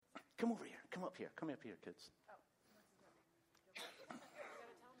Come over here. Come up here. Come up here, kids.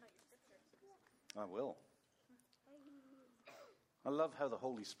 I will. I love how the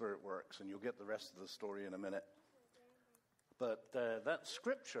Holy Spirit works, and you'll get the rest of the story in a minute. But that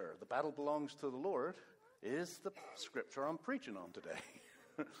scripture, the battle belongs to the Lord, is the scripture I'm preaching on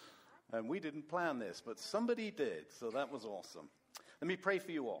today. And we didn't plan this, but somebody did, so that was awesome. Let me pray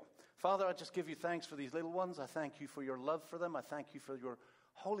for you all. Father, I just give you thanks for these little ones. I thank you for your love for them. I thank you for your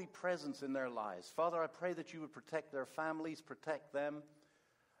holy presence in their lives. Father, I pray that you would protect their families, protect them.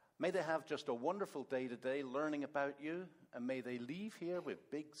 May they have just a wonderful day today learning about you, and may they leave here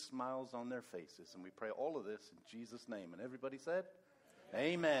with big smiles on their faces. And we pray all of this in Jesus' name. And everybody said,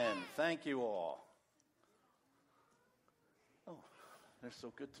 Amen. Thank you all. Oh, they're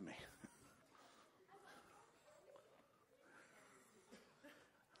so good to me.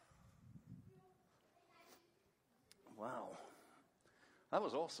 Wow. That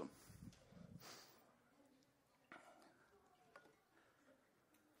was awesome.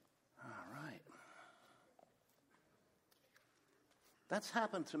 All right. That's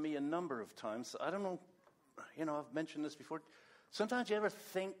happened to me a number of times. I don't know, I've mentioned this before. Sometimes you ever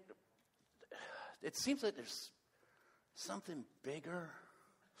think, it seems like there's something bigger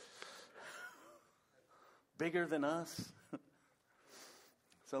than us.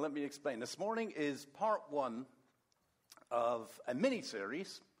 So let me explain. This morning is part 1 of a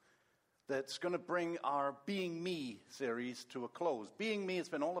mini-series that's going to bring our Being Me series to a close. Being Me has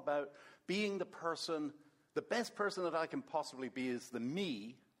been all about being the person, the best person that I can possibly be is the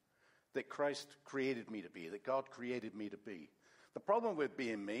me that Christ created me to be, that God created me to be. The problem with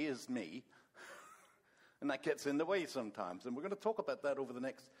being me is me, and that gets in the way sometimes. And we're going to talk about that over the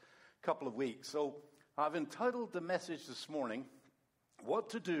next couple of weeks. So I've entitled the message this morning, What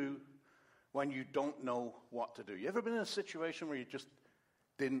to Do When You Don't Know What to Do. You ever been in a situation where you just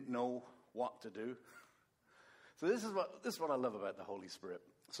didn't know what to do? So this is what I love about the Holy Spirit.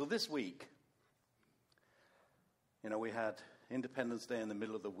 So this week, we had Independence Day in the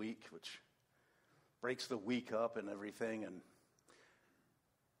middle of the week, which breaks the week up and everything. And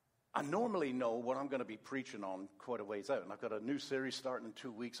I normally know what I'm going to be preaching on quite a ways out. And I've got a new series starting in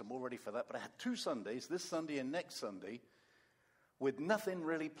 2 weeks. I'm all ready for that. But I had 2 Sundays, this Sunday and next Sunday, with nothing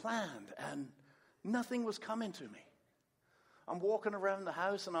really planned. And nothing was coming to me. I'm walking around the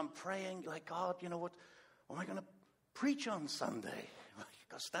house and I'm praying like, God, what am I going to preach on Sunday? Like, I've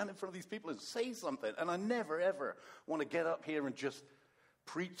got to stand in front of these people and say something. And I never, ever want to get up here and just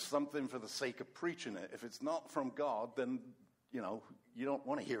preach something for the sake of preaching it. If it's not from God, then, you don't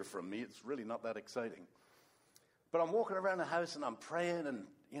want to hear from me. It's really not that exciting. But I'm walking around the house and I'm praying and,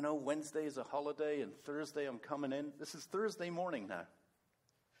 Wednesday is a holiday and Thursday I'm coming in. This is Thursday morning now.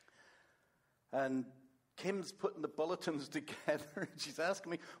 And Kim's putting the bulletins together. And she's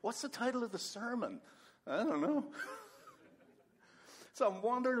asking me, what's the title of the sermon? I don't know. So I'm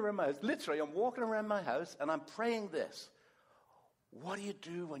wandering around my house. Literally, I'm walking around my house and I'm praying this. What do you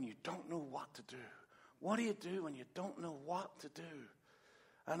do when you don't know what to do? What do you do when you don't know what to do?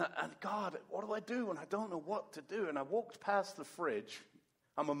 And God, what do I do when I don't know what to do? And I walked past the fridge.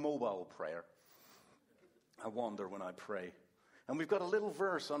 I'm a mobile prayer. I wander when I pray. And we've got a little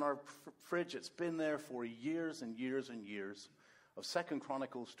verse on our fridge. It's been there for years and years and years of 2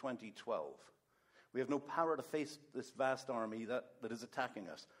 Chronicles 20:12. We have no power to face this vast army that is attacking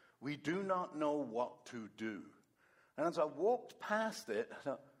us. We do not know what to do. And as I walked past it, I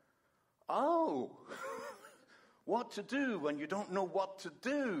thought, what to do when you don't know what to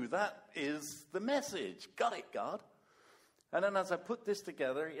do? That is the message. Got it, God. And then as I put this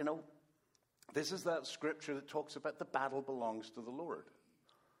together, this is that scripture that talks about the battle belongs to the Lord.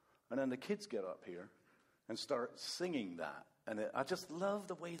 And then the kids get up here and start singing that. And I just love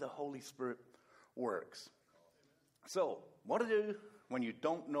the way the Holy Spirit works. So, what to do when you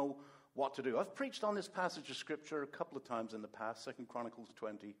don't know what to do? I've preached on this passage of scripture a couple of times in the past, 2 Chronicles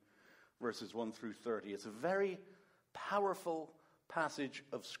 20, verses 1 through 30. It's a very powerful passage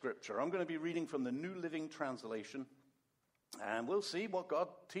of scripture. I'm going to be reading from the New Living Translation. And we'll see what God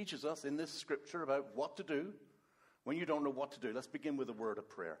teaches us in this scripture about what to do when you don't know what to do. Let's begin with a word of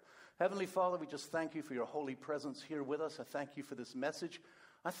prayer. Heavenly Father, we just thank you for your holy presence here with us. I thank you for this message.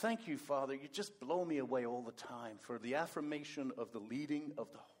 I thank you, Father, you just blow me away all the time for the affirmation of the leading of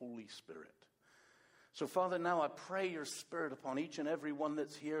the Holy Spirit. So, Father, now I pray your Spirit upon each and every one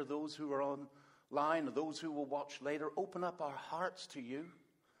that's here, those who are online, those who will watch later. Open up our hearts to you.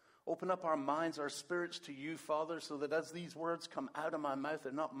 Open up our minds, our spirits to you, Father, so that as these words come out of my mouth,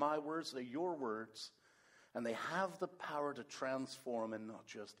 they're not my words, they're your words. And they have the power to transform and not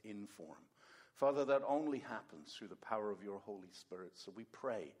just inform. Father, that only happens through the power of your Holy Spirit. So we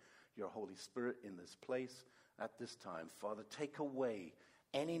pray your Holy Spirit in this place at this time. Father, take away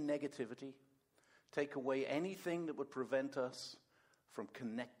any negativity. Take away anything that would prevent us from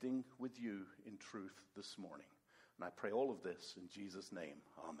connecting with you in truth this morning. And I pray all of this in Jesus' name.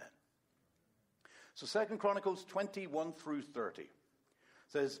 Amen. So 2 Chronicles 21 through 30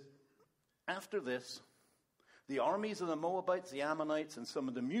 says, after this, the armies of the Moabites, the Ammonites, and some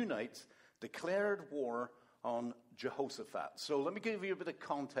of the Meunites declared war on Jehoshaphat. So let me give you a bit of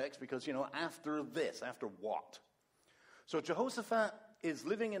context because, after this, after what? So Jehoshaphat is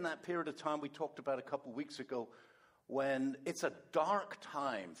living in that period of time we talked about a couple weeks ago when it's a dark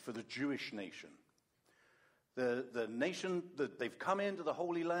time for the Jewish nation. The nation, they've come into the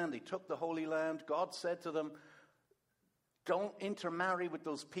Holy Land, they took the Holy Land. God said to them, don't intermarry with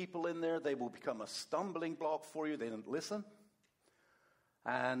those people in there. They will become a stumbling block for you. They didn't listen.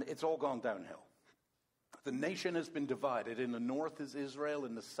 And it's all gone downhill. The nation has been divided. In the north is Israel,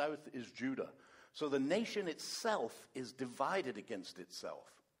 in the south is Judah. So the nation itself is divided against itself.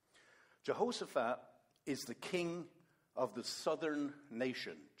 Jehoshaphat is the king of the southern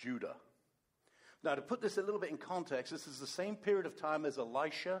nation, Judah. Now, to put this a little bit in context, this is the same period of time as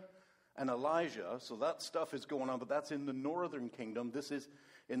Elisha and Elijah. So that stuff is going on, but that's in the northern kingdom. This is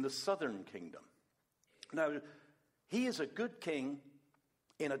in the southern kingdom. Now, he is a good king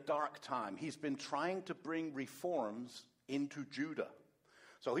in a dark time. He's been trying to bring reforms into Judah.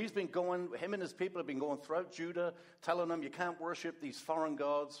 So he's been going, him and his people have been going throughout Judah, telling them you can't worship these foreign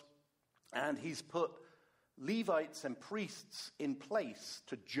gods. And he's put Levites and priests in place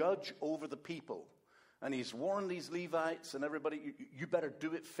to judge over the people. And he's warned these Levites and everybody, you better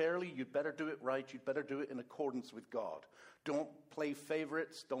do it fairly, you better do it right, you better do it in accordance with God. Don't play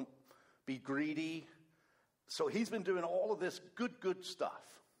favorites, don't be greedy. So he's been doing all of this good stuff.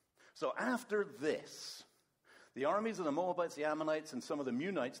 So after this, the armies of the Moabites, the Ammonites, and some of the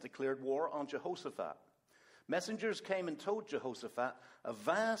Meunites declared war on Jehoshaphat. Messengers came and told Jehoshaphat, a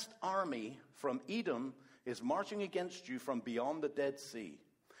vast army from Edom is marching against you from beyond the Dead Sea.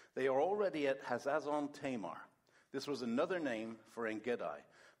 They are already at Hazazon Tamar. This was another name for En-Gedi.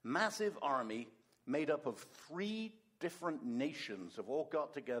 Massive army made up of 3 different nations have all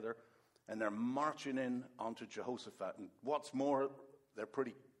got together, and they're marching in onto Jehoshaphat. And what's more, they're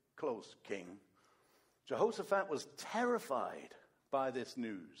pretty close, king. Jehoshaphat was terrified by this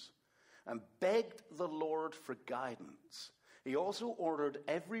news and begged the Lord for guidance. He also ordered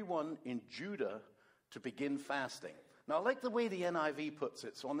everyone in Judah to begin fasting. Now, I like the way the NIV puts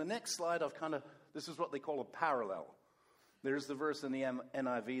it. So on the next slide, this is what they call a parallel. There's the verse in the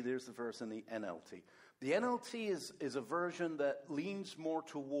NIV, there's the verse in the NLT. The NLT is a version that leans more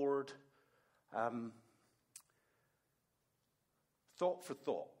toward thought for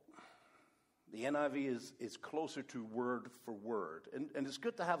thought. The NIV is closer to word for word. And it's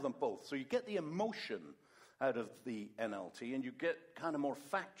good to have them both. So you get the emotion out of the NLT, and you get kind of more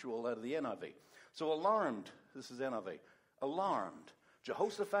factual out of the NIV. So alarmed, this is NIV, alarmed,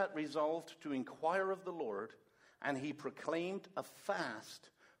 Jehoshaphat resolved to inquire of the Lord, and he proclaimed a fast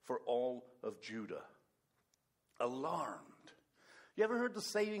for all of Judah. Alarmed. You ever heard the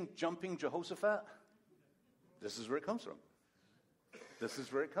saying, jumping Jehoshaphat? This is where it comes from. This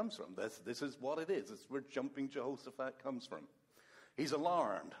is where it comes from. This is what it is. It's where jumping Jehoshaphat comes from. He's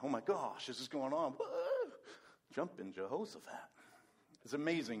alarmed. Oh my gosh, this is going on. Whoa! Jumping Jehoshaphat. It's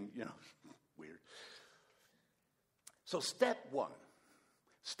amazing, weird. So step one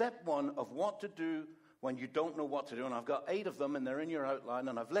of what to do when you don't know what to do, and I've got 8 of them, and they're in your outline,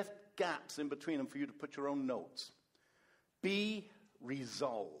 and I've left gaps in between them for you to put your own notes. Be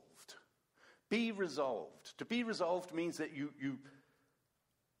resolved. Be resolved. To be resolved means that you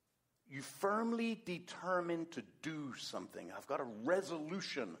firmly determine to do something. I've got a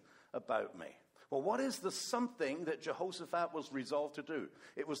resolution about me. Well, what is the something that Jehoshaphat was resolved to do?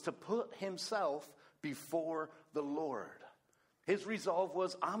 It was to put himself before the Lord. His resolve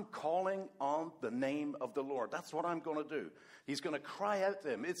was, I'm calling on the name of the Lord. That's what I'm going to do. He's going to cry out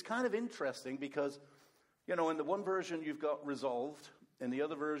to him. It's kind of interesting because, in the one version you've got resolved, in the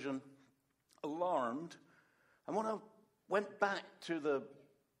other version, alarmed. And when I went back to the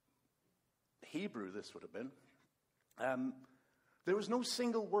Hebrew, this would have been, there was no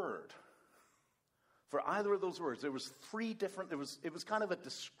single word for either of those words. There was 3 different, it was kind of a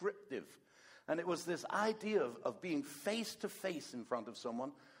descriptive. And it was this idea of being face to face in front of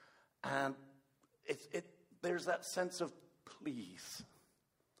someone. And there's that sense of, please,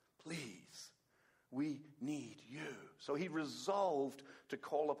 we need you. So he resolved to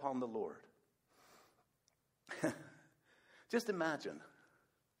call upon the Lord. Just imagine.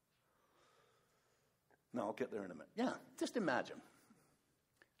 No, I'll get there in a minute. Yeah, just imagine.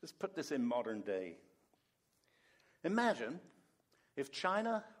 Let's put this in modern day. Imagine if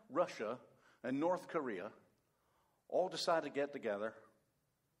China, Russia, and North Korea all decide to get together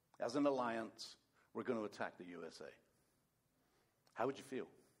as an alliance. We're going to attack the USA. How would you feel?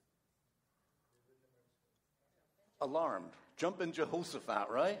 Alarmed. Jump in Jehoshaphat,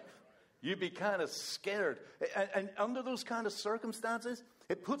 right? You'd be kind of scared. And under those kind of circumstances,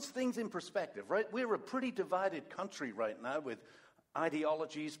 it puts things in perspective, right? We're a pretty divided country right now with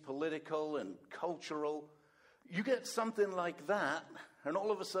ideologies, political and cultural. You get something like that, and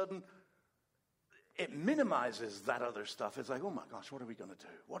all of a sudden, it minimizes that other stuff. It's like, oh my gosh, what are we going to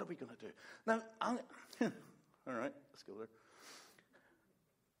do? What are we going to do? Now, all right, let's go there.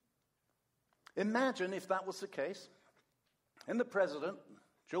 Imagine if that was the case, and the president,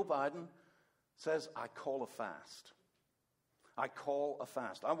 Joe Biden, says, I call a fast. I call a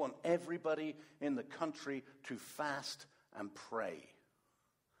fast. I want everybody in the country to fast and pray.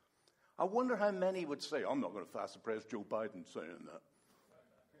 I wonder how many would say, I'm not going to fast and pray. It's Joe Biden saying that.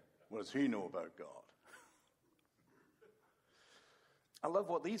 What does he know about God? I love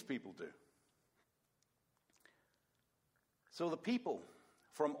what these people do. So the people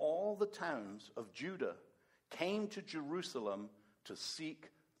from all the towns of Judah came to Jerusalem to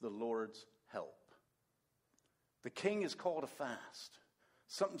seek the Lord's help. The king is called a fast.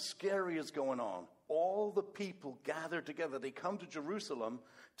 Something scary is going on. All the people gather together. They come to Jerusalem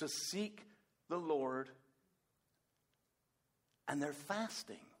to seek the Lord, and they're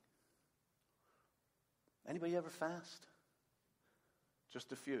fasting. Anybody ever fast?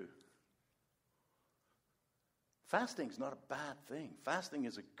 Just a few. Fasting's not a bad thing. Fasting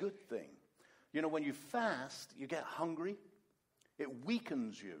is a good thing. You know, when you fast, you get hungry. It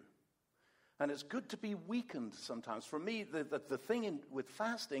weakens you. And it's good to be weakened sometimes. For me, the thing with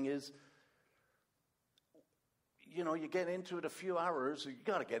fasting is, you know, you get into it a few hours. You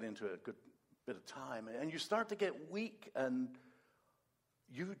got to get into it a good bit of time. And you start to get weak, and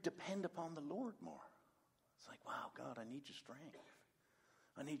you depend upon the Lord more. It's like, wow, God, I need your strength.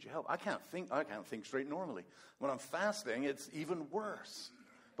 I need your help. I can't think straight normally. When I'm fasting, it's even worse.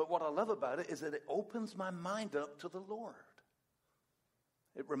 But what I love about it is that it opens my mind up to the Lord.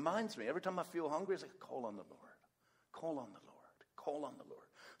 It reminds me, every time I feel hungry, it's like, call on the Lord. Call on the Lord. Call on the Lord.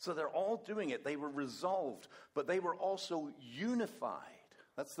 So they're all doing it. They were resolved, but they were also unified.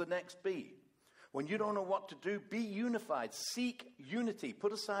 That's the next B. When you don't know what to do, be unified. Seek unity.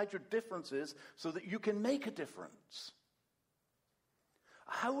 Put aside your differences so that you can make a difference.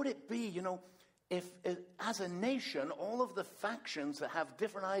 How would it be, you know, if as a nation, all of the factions that have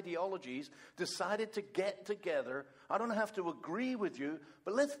different ideologies decided to get together? I don't have to agree with you,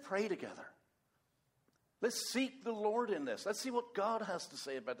 but let's pray together. Let's seek the Lord in this. Let's see what God has to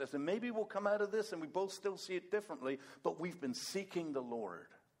say about this. And maybe we'll come out of this and we both still see it differently, but we've been seeking the Lord.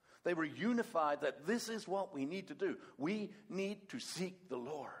 They were unified that this is what we need to do. We need to seek the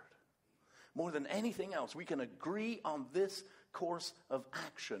Lord. More than anything else, we can agree on this course of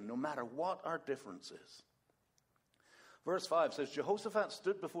action, no matter what our difference is. Verse 5 says, Jehoshaphat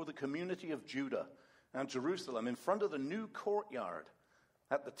stood before the community of Judah and Jerusalem in front of the new courtyard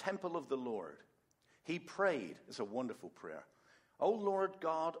at the temple of the Lord. He prayed. It's a wonderful prayer. O Lord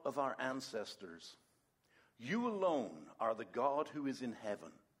God of our ancestors, you alone are the God who is in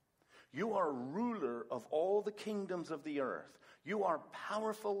heaven. You are ruler of all the kingdoms of the earth. You are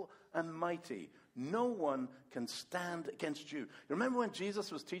powerful and mighty. No one can stand against you. You remember when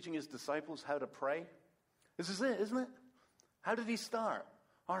Jesus was teaching his disciples how to pray? This is it, isn't it? How did he start?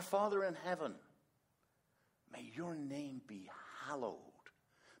 Our Father in heaven, may your name be hallowed.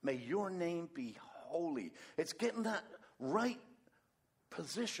 May your name be holy. It's getting that right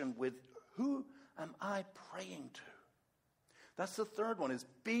position with who am I praying to? That's the third one, is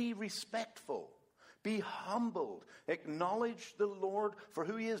be respectful. Be humbled. Acknowledge the Lord for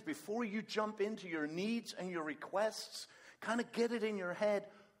who he is before you jump into your needs and your requests. Kind of get it in your head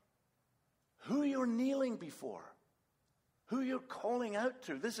who you're kneeling before, who you're calling out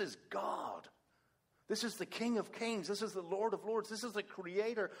to. This is God. This is the King of Kings. This is the Lord of Lords. This is the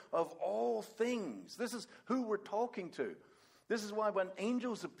Creator of all things. This is who we're talking to. This is why when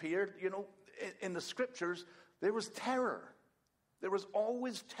angels appeared, you know, in the scriptures, there was terror. There was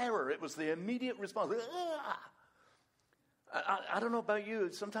always terror. It was the immediate response. I don't know about you.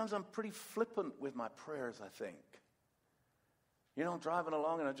 Sometimes I'm pretty flippant with my prayers, I think. You know, I'm driving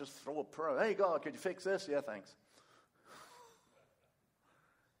along and I just throw a prayer. Hey, God, could you fix this? Yeah, thanks.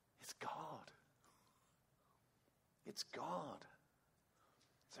 It's God. It's God.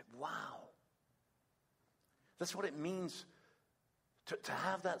 It's like, wow. That's what it means to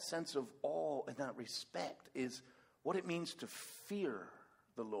have that sense of awe and that respect, is what it means to fear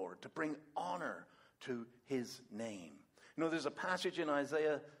the Lord, to bring honor to his name. You know, there's a passage in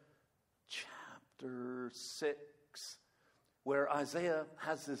Isaiah chapter 6 where Isaiah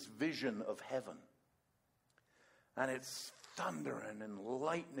has this vision of heaven. And it's thundering and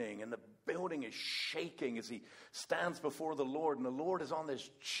lightning, and the building is shaking as he stands before the Lord. And the Lord is on this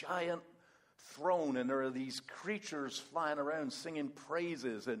giant throne, and there are these creatures flying around singing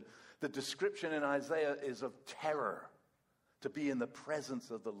praises. And the description in Isaiah is of terror, to be in the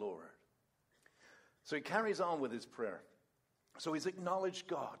presence of the Lord. So he carries on with his prayer. So he's acknowledged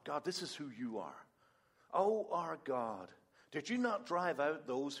God. God, this is who you are. Oh, our God, did you not drive out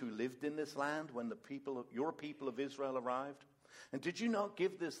those who lived in this land when your people of Israel arrived? And did you not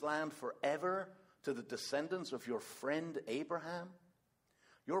give this land forever to the descendants of your friend Abraham?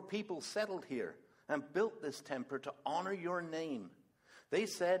 Your people settled here and built this temple to honor your name. They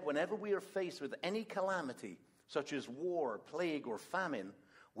said, whenever we are faced with any calamity, such as war, plague, or famine,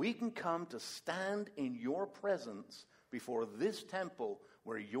 we can come to stand in your presence before this temple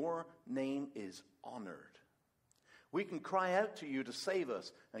where your name is honored. We can cry out to you to save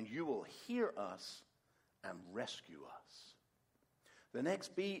us, and you will hear us and rescue us. The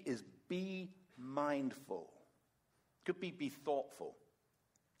next B is be mindful. Could be thoughtful.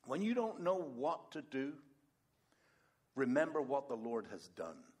 When you don't know what to do, remember what the Lord has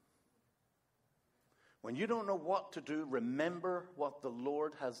done. When you don't know what to do, remember what the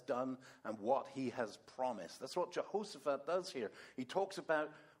Lord has done and what he has promised. That's what Jehoshaphat does here. He talks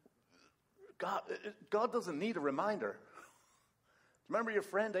about God doesn't need a reminder. Remember your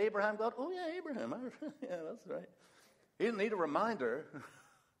friend Abraham? God, oh yeah, Abraham. Yeah, that's right. He didn't need a reminder.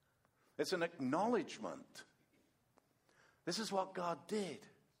 It's an acknowledgement. This is what God did.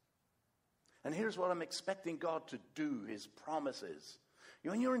 And here's what I'm expecting God to do, his promises.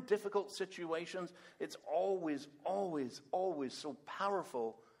 When you're in difficult situations, it's always, always, always so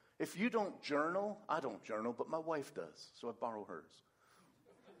powerful. If you don't journal, I don't journal, but my wife does, so I borrow hers.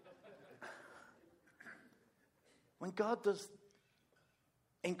 When God does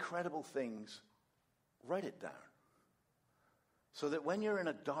incredible things, write it down. So that when you're in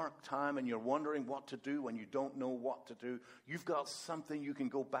a dark time and you're wondering what to do, when you don't know what to do, you've got something you can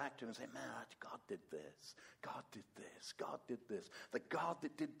go back to and say, man, God did this. God did this. God did this. The God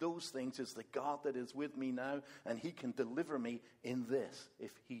that did those things is the God that is with me now, and he can deliver me in this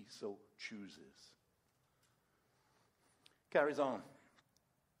if he so chooses. Carries on.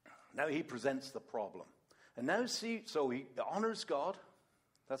 Now he presents the problem. And now so he honors God.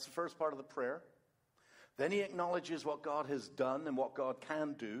 That's the first part of the prayer. Then he acknowledges what God has done and what God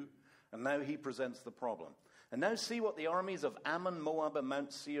can do. And now he presents the problem. And now see what the armies of Ammon, Moab, and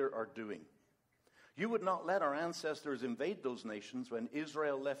Mount Seir are doing. You would not let our ancestors invade those nations when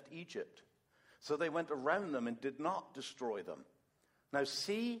Israel left Egypt. So they went around them and did not destroy them. Now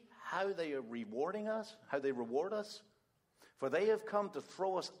see how they are rewarding us, how they reward us. For they have come to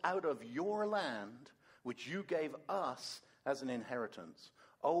throw us out of your land, which you gave us as an inheritance.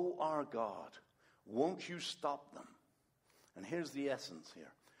 O our God, won't you stop them? And here's the essence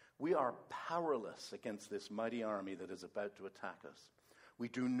here. We are powerless against this mighty army that is about to attack us. We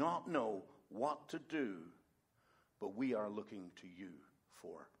do not know what to do, but we are looking to you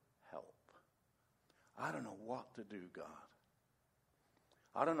for help. I don't know what to do, God.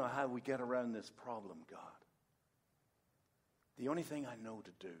 I don't know how we get around this problem, God. The only thing I know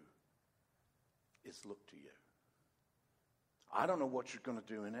to do is look to you. I don't know what you're going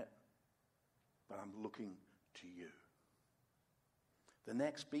to do in it, but I'm looking to you. The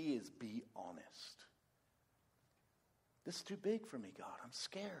next B is be honest. This is too big for me, God. I'm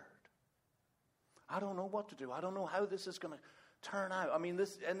scared. I don't know what to do. I don't know how this is going to turn out. I mean,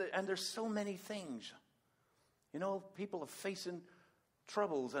 and there's so many things. You know, people are facing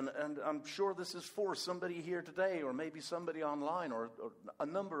troubles, and I'm sure this is for somebody here today, or maybe somebody online, or a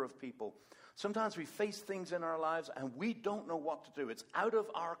number of people. Sometimes we face things in our lives, and we don't know what to do. It's out of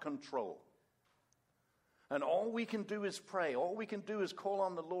our control. And all we can do is pray. All we can do is call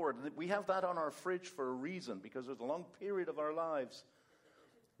on the Lord. We have that on our fridge for a reason, because there's a long period of our lives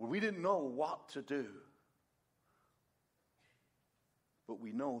where we didn't know what to do. But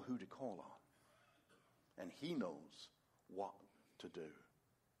we know who to call on. And he knows what to do.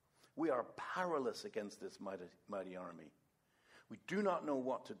 We are powerless against this mighty army. We do not know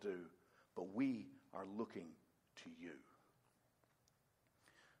what to do, but we are looking to you.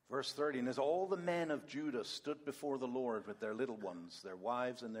 Verse 30, and as all the men of Judah stood before the Lord with their little ones, their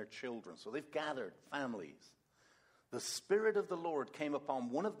wives and their children, so they've gathered families, the Spirit of the Lord came upon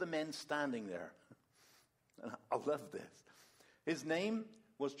one of the men standing there. And I love this. His name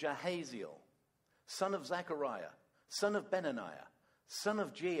was Jahaziel, son of Zechariah, son of Benaniah, son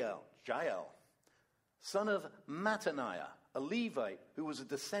of Jael, son of Mattaniah, a Levite who was a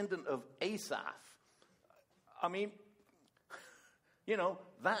descendant of Asaph. I mean, you know,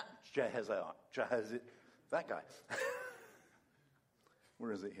 that that guy.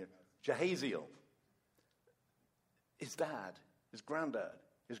 Where is it here? Jahaziel. His dad, his granddad,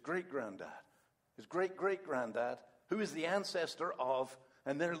 his great-granddad, his great-great-granddad, who is the ancestor of,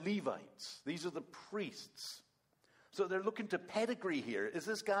 and they're Levites. These are the priests. So they're looking to pedigree here. Is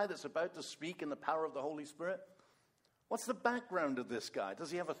this guy that's about to speak in the power of the Holy Spirit? What's the background of this guy?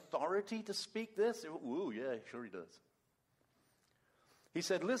 Does he have authority to speak this? Ooh, yeah, sure he does. He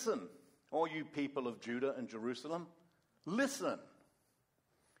said, listen, all you people of Judah and Jerusalem, listen,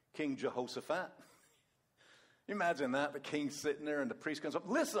 King Jehoshaphat. Imagine that, the king's sitting there and the priest comes up,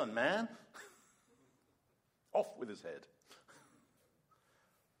 listen, man. Off with his head.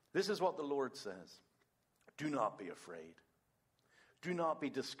 This is what the Lord says. Do not be afraid. Do not be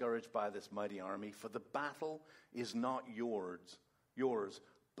discouraged by this mighty army, for the battle is not yours,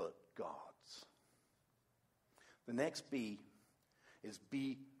 but God's. The next B is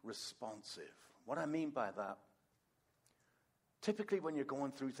be responsive. What I mean by that, typically when you're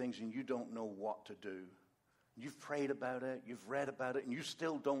going through things and you don't know what to do, you've prayed about it, you've read about it, and you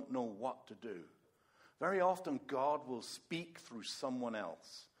still don't know what to do. Very often God will speak through someone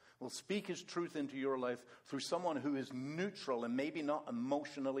else. Will speak his truth into your life through someone who is neutral and maybe not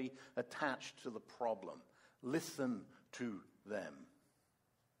emotionally attached to the problem. Listen to them.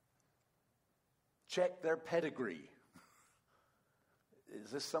 Check their pedigree. Is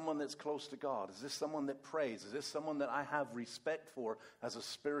this someone that's close to God? Is this someone that prays? Is this someone that I have respect for as a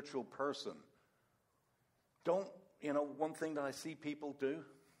spiritual person? One thing that I see people do,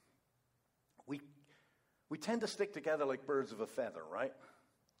 we tend to stick together like birds of a feather, right?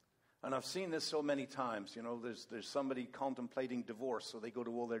 And I've seen this so many times. You know, there's somebody contemplating divorce, so they go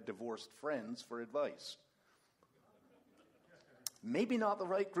to all their divorced friends for advice. Maybe not the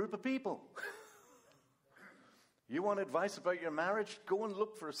right group of people. You want advice about your marriage? Go and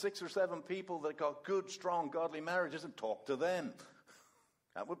look for 6 or 7 people that got good, strong, godly marriages and talk to them.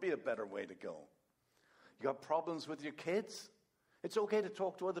 That would be a better way to go. You got problems with your kids? It's okay to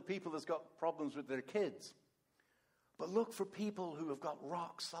talk to other people that's got problems with their kids. But look for people who have got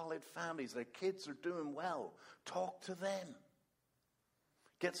rock-solid families. Their kids are doing well. Talk to them.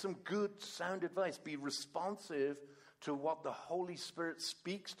 Get some good, sound advice. Be responsive to what the Holy Spirit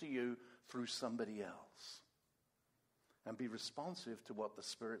speaks to you through somebody else. And be responsive to what the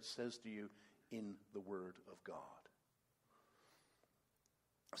Spirit says to you in the Word of God.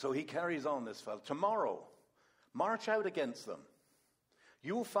 So he carries on, this fellow. Tomorrow, march out against them.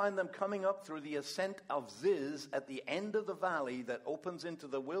 You will find them coming up through the ascent of Ziz at the end of the valley that opens into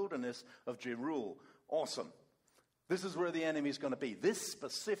the wilderness of Jeruel. Awesome. This is where the enemy's going to be. This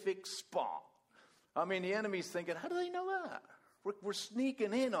specific spot. I mean, the enemy's thinking, how do they know that? We're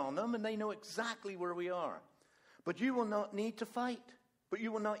sneaking in on them and they know exactly where we are. But you will not need to fight. But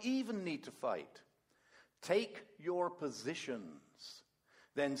you will not even need to fight. Take your positions.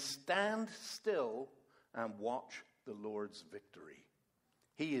 Then stand still and watch the Lord's victory.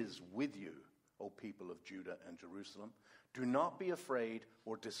 He is with you, O people of Judah and Jerusalem. Do not be afraid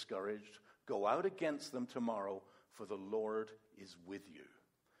or discouraged. Go out against them tomorrow, for the Lord is with you.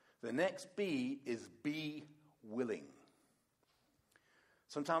 The next B is be willing.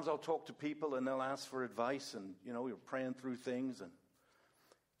 Sometimes I'll talk to people and they'll ask for advice, and, we're praying through things and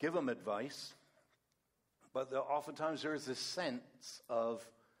give them advice. But oftentimes there's this sense of,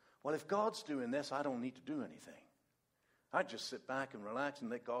 well, if God's doing this, I don't need to do anything. I just sit back and relax and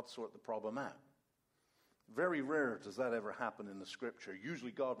let God sort the problem out. Very rare does that ever happen in the Scripture.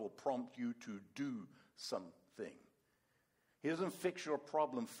 Usually God will prompt you to do something. He doesn't fix your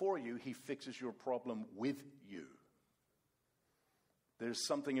problem for you. He fixes your problem with you. There's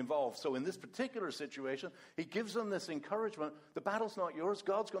something involved. So in this particular situation, he gives them this encouragement. The battle's not yours.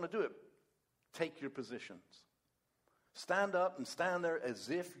 God's going to do it. Take your positions. Stand up and stand there as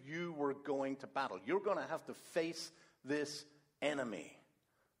if you were going to battle. You're going to have to face this enemy,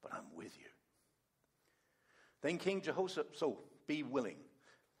 but I'm with you. Then King Jehoshaphat, so be willing.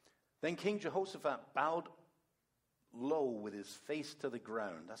 Then King Jehoshaphat bowed low with his face to the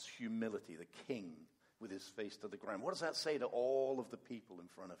ground. That's humility, the king with his face to the ground. What does that say to all of the people in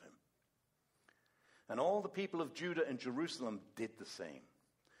front of him? And all the people of Judah and Jerusalem did the same,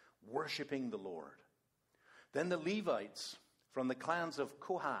 worshiping the Lord. Then the Levites from the clans of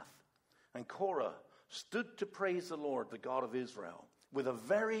Kohath and Korah stood to praise the Lord, the God of Israel, with a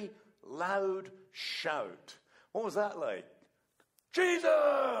very loud shout. What was that like?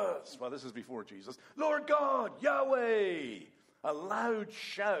 Jesus! Well, this is before Jesus. Lord God, Yahweh, A loud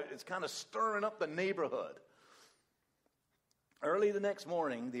shout. It's kind of stirring up the neighborhood. Early the next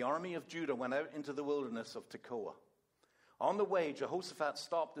morning, the army of Judah went out into the wilderness of Tekoa. On the way, Jehoshaphat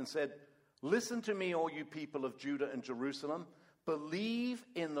stopped and said, "Listen to me, all you people of Judah and Jerusalem. Believe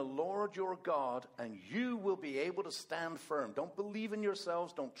in the Lord your God, and you will be able to stand firm." Don't believe in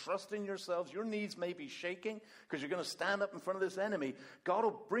yourselves. Don't trust in yourselves. Your knees may be shaking because you're going to stand up in front of this enemy. God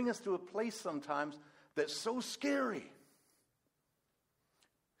will bring us to a place sometimes that's so scary.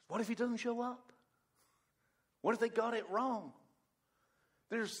 What if he doesn't show up? What if they got it wrong?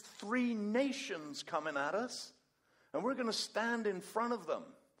 There's 3 nations coming at us, and we're going to stand in front of them.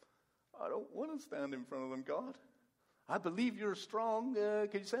 I don't want to stand in front of them, God. I believe you're strong. Can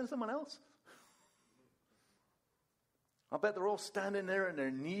you send someone else? I bet they're all standing there and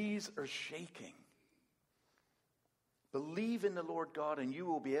their knees are shaking. Believe in the Lord God and you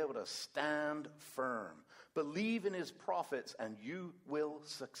will be able to stand firm. Believe in his prophets and you will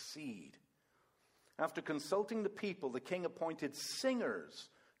succeed. After consulting the people, the king appointed singers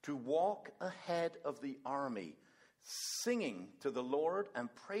to walk ahead of the army, singing to the Lord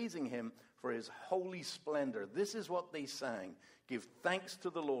and praising him for his holy splendor. This is what they sang. Give thanks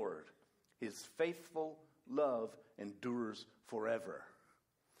to the Lord. His faithful love endures forever.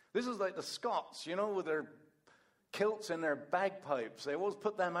 This is like the Scots, with their kilts and their bagpipes. They always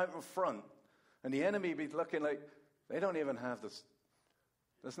put them out in front. And the enemy be looking like, they don't even have this.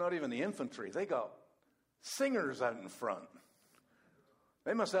 That's not even the infantry. They got singers out in front.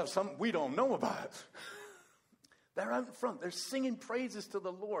 They must have something we don't know about. They're out in front. They're singing praises to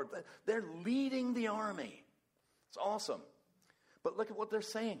the Lord. They're leading the army. It's awesome. But look at what they're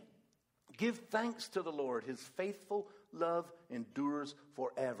saying. Give thanks to the Lord. His faithful love endures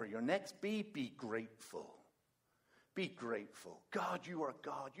forever. Your next be grateful. Be grateful. God, you are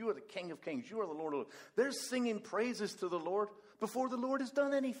God. You are the King of Kings. You are the Lord of Lords. They're singing praises to the Lord before the Lord has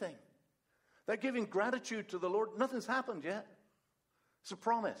done anything. They're giving gratitude to the Lord. Nothing's happened yet. It's a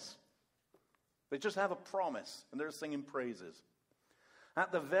promise. They just have a promise, and they're singing praises.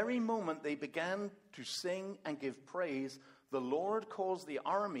 At the very moment they began to sing and give praise, the Lord caused the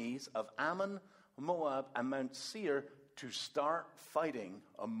armies of Ammon, Moab, and Mount Seir to start fighting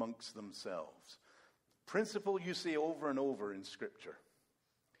amongst themselves. Principle you see over and over in Scripture.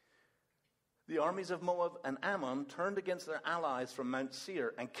 The armies of Moab and Ammon turned against their allies from Mount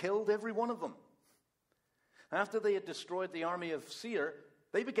Seir and killed every one of them. After they had destroyed the army of Seir,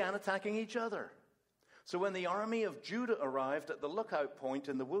 they began attacking each other. So when the army of Judah arrived at the lookout point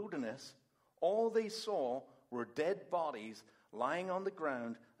in the wilderness, all they saw were dead bodies lying on the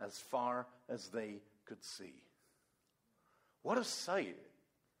ground as far as they could see. What a sight.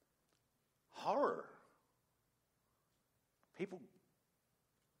 Horror. People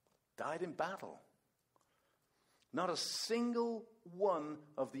died in battle. Not a single one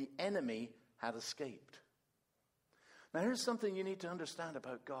of the enemy had escaped. Now, here's something you need to understand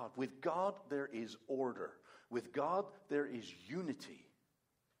about God. With God, there is order. With God, there is unity.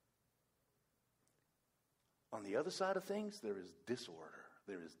 On the other side of things, there is disorder.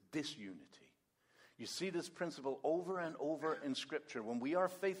 There is disunity. You see this principle over and over in Scripture. When we are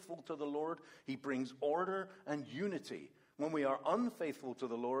faithful to the Lord, he brings order and unity. When we are unfaithful to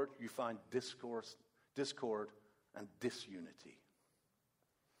the Lord, you find discord and disunity.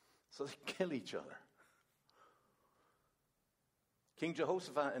 So they kill each other. King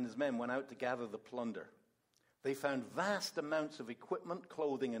Jehoshaphat and his men went out to gather the plunder. They found vast amounts of equipment,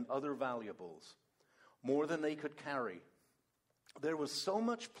 clothing, and other valuables, more than they could carry. There was so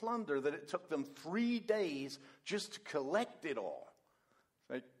much plunder that it took them 3 days just to collect it all.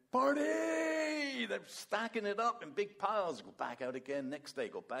 Like, party! They're stacking it up in big piles. Go back out again next day.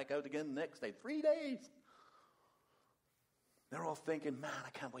 Go back out again next day. 3 days. They're all thinking, man,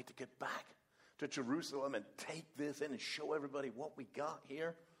 I can't wait to get back to Jerusalem and take this in and show everybody what we got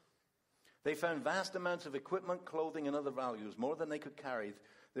here. They found vast amounts of equipment, clothing, and other values, more than they could carry.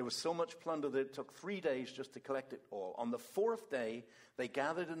 There was so much plunder that it took 3 days just to collect it all. On the 4th day, they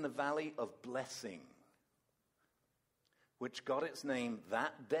gathered in the Valley of Blessing, which got its name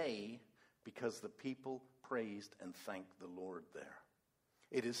that day because the people praised and thanked the Lord there.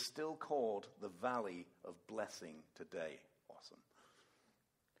 It is still called the Valley of Blessing today. Awesome.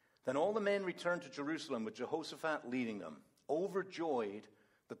 Then all the men returned to Jerusalem with Jehoshaphat leading them, overjoyed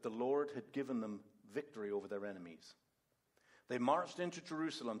that the Lord had given them victory over their enemies. They marched into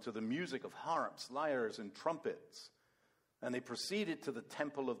Jerusalem to the music of harps, lyres, and trumpets, and they proceeded to the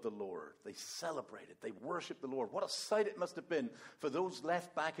temple of the Lord. They celebrated. They worshiped the Lord. What a sight it must have been for those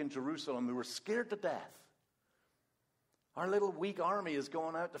left back in Jerusalem who were scared to death. Our little weak army is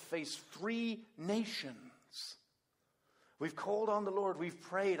going out to face 3 nations. We've called on the Lord. We've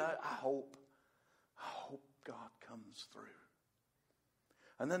prayed. I hope God comes through.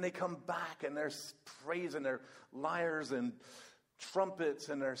 And then they come back and they're praising, they're lyres and trumpets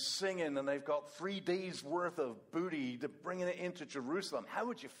and they're singing and they've got 3 days worth of booty to bringing it into Jerusalem. How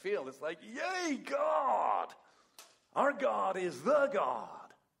would you feel? It's like, yay, God! Our God is the God.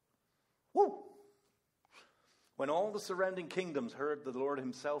 Woo! When all the surrounding kingdoms heard that the Lord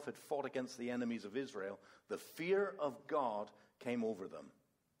himself had fought against the enemies of Israel, the fear of God came over them.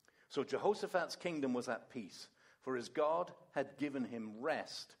 So Jehoshaphat's kingdom was at peace, for his God had given him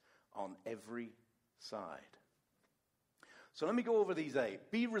rest on every side. So let me go over these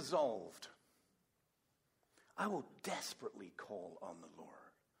 8. Be resolved. I will desperately call on the Lord.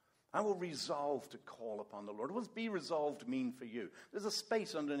 I will resolve to call upon the Lord. What does be resolved mean for you? There's a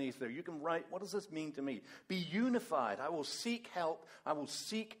space underneath there. You can write, what does this mean to me? Be unified. I will seek help. I will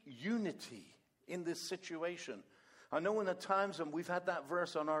seek unity in this situation. I know in the times when we've had that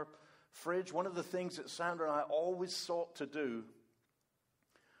verse on our fridge, one of the things that Sandra and I always sought to do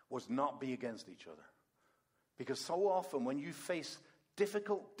was not be against each other. Because so often when you face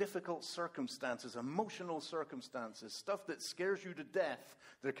difficult circumstances, emotional circumstances, stuff that scares you to death,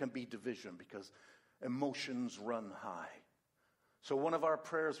 there can be division because emotions run high. So one of our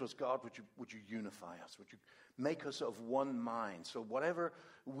prayers was, God, would you unify us? Would you make us of one mind? So whatever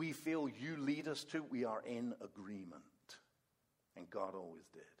we feel you lead us to, we are in agreement. And God always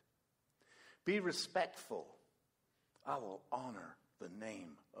did. Be respectful. I will honor the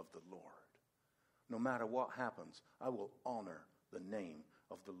name of the Lord. No matter what happens, I will honor the name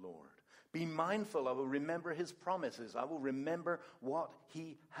of the Lord. Be mindful. I will remember his promises. I will remember what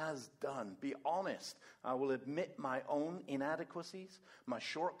he has done. Be honest. I will admit my own inadequacies, my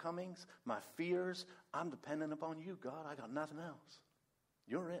shortcomings, my fears. I'm dependent upon you, God. I got nothing else.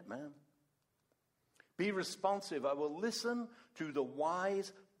 You're it, man. Be responsive. I will listen to the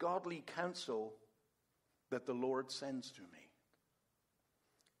wise, godly counsel that the Lord sends to me.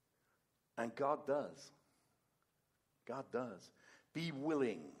 And God does. God does. Be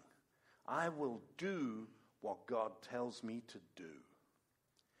willing. I will do what God tells me to do.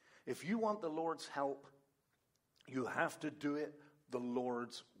 If you want the Lord's help, you have to do it the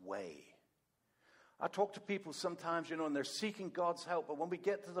Lord's way. I talk to people sometimes, and they're seeking God's help, but when we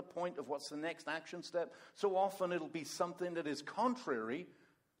get to the point of what's the next action step, so often it'll be something that is contrary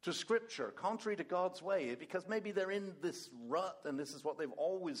to Scripture, contrary to God's way, because maybe they're in this rut and this is what they've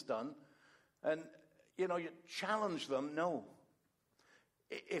always done. And, you challenge them. No.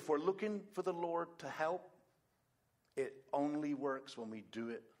 If we're looking for the Lord to help, it only works when we do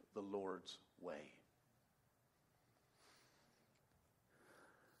it the Lord's way.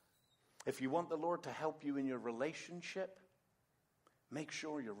 If you want the Lord to help you in your relationship, make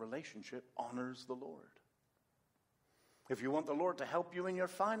sure your relationship honors the Lord. If you want the Lord to help you in your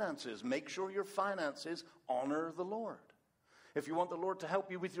finances, make sure your finances honor the Lord. If you want the Lord to help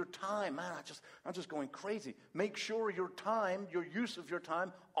you with your time, man, I'm just going crazy. Make sure your time, your use of your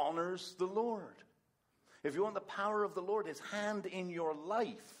time, honors the Lord. If you want the power of the Lord, his hand in your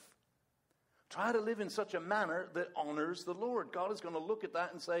life, try to live in such a manner that honors the Lord. God is going to look at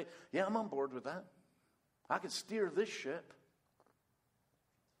that and say, yeah, I'm on board with that. I can steer this ship.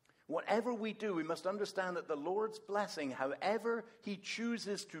 Whatever we do, we must understand that the Lord's blessing, however he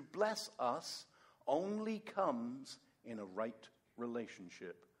chooses to bless us, only comes in a right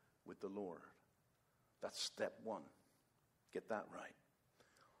relationship with the Lord. That's step 1. Get that right.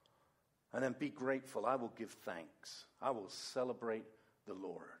 And then be grateful. I will give thanks. I will celebrate the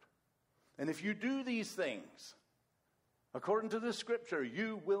Lord. And if you do these things, according to the Scripture,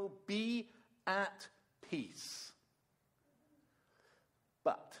 you will be at peace.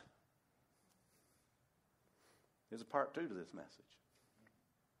 But there's a part 2 to this message.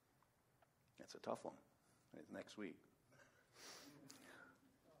 It's a tough one. It's next week.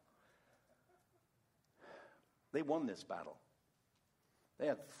 They won this battle. They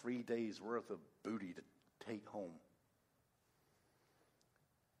had 3 days worth of booty to take home.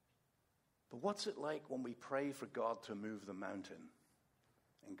 But what's it like when we pray for God to move the mountain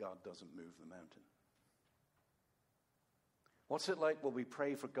and God doesn't move the mountain? What's it like when we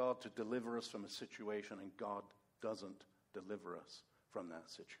pray for God to deliver us from a situation and God doesn't deliver us from that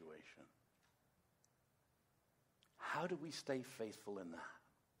situation? How do we stay faithful in that?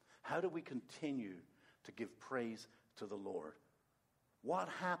 How do we continue to give praise to the Lord? What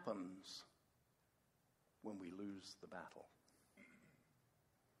happens when we lose the battle?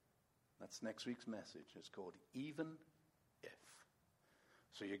 That's next week's message. It's called Even If.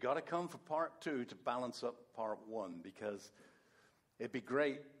 So you got to come for part 2 to balance up part 1, because it'd be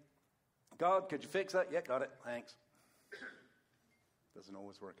great. God, could you fix that? Yeah, got it. Thanks. Doesn't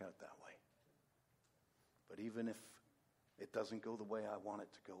always work out that way. But even if it doesn't go the way I want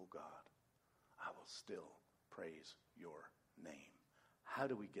it to go, God, I will still praise your name. How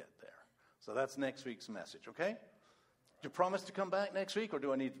do we get there? So that's next week's message, okay? Do you promise to come back next week, or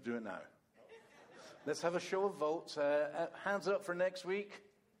do I need to do it now? Let's have a show of votes. Hands up for next week.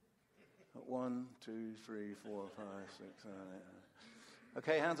 1, 2, 3, 4, 5, 6, 7, 8.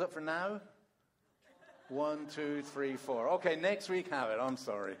 Okay, hands up for now. 1, 2, 3, 4. Okay, next week have it. I'm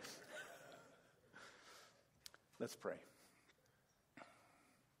sorry. Let's pray.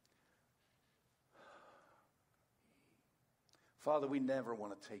 Father, we never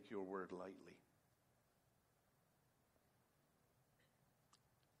want to take your word lightly.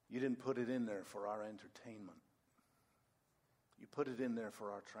 You didn't put it in there for our entertainment. You put it in there for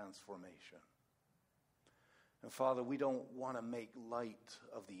our transformation. And Father, we don't want to make light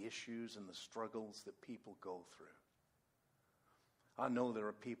of the issues and the struggles that people go through. I know there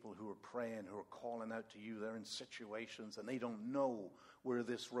are people who are praying, who are calling out to you. They're in situations and they don't know where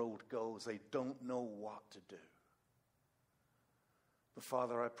this road goes. They don't know what to do. But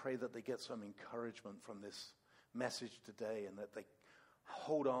Father, I pray that they get some encouragement from this message today, and that they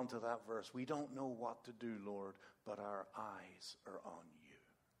hold on to that verse. We don't know what to do, Lord, but our eyes are on you.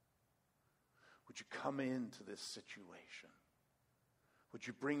 Would you come into this situation? Would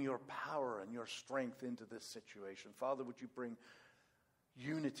you bring your power and your strength into this situation? Father, would you bring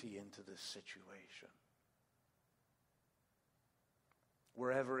unity into this situation?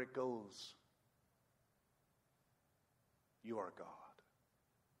 Wherever it goes, you are God.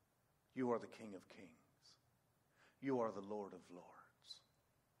 You are the King of Kings. You are the Lord of Lords.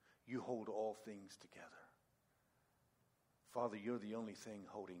 You hold all things together. Father, you're the only thing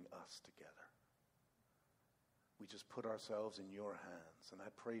holding us together. We just put ourselves in your hands. And I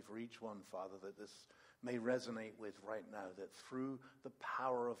pray for each one, Father, that this may resonate with right now, that through the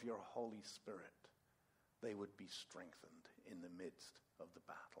power of your Holy Spirit, they would be strengthened in the midst of the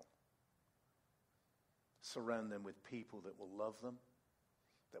battle. Surround them with people that will love them,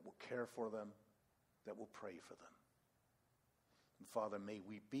 that will care for them, that will pray for them. And Father, may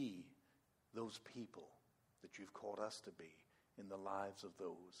we be those people that you've called us to be in the lives of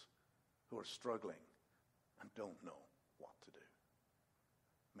those who are struggling and don't know what to do.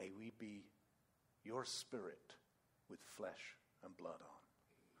 May we be your spirit with flesh and blood on.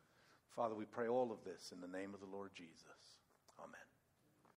 Father, we pray all of this in the name of the Lord Jesus. Amen.